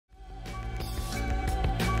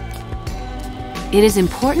It is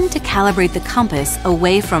important to calibrate the compass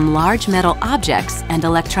away from large metal objects and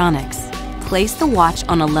electronics. Place the watch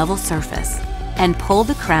on a level surface and pull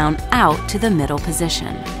the crown out to the middle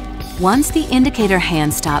position. Once the indicator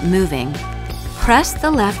hands stop moving, press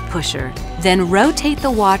the left pusher, then rotate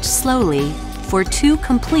the watch slowly for 2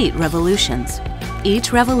 complete revolutions.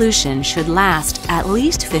 Each revolution should last at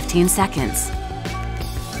least 15 seconds.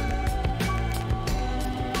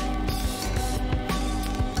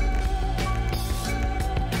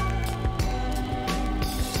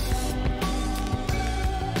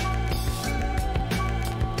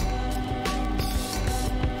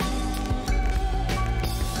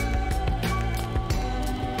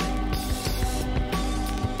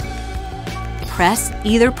 Press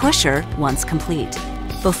either pusher once complete.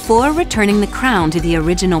 Before returning the crown to the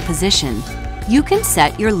original position, you can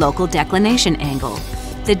set your local declination angle,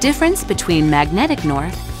 the difference between magnetic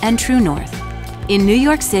north and true north. In New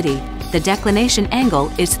York City, the declination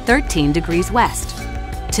angle is 13 degrees west.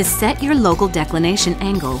 To set your local declination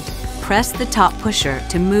angle, press the top pusher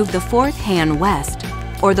to move the 4th hand west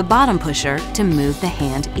or the bottom pusher to move the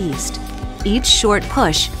hand east. Each short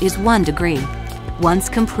push is 1 degree. Once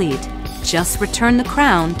complete, just return the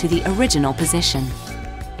crown to the original position.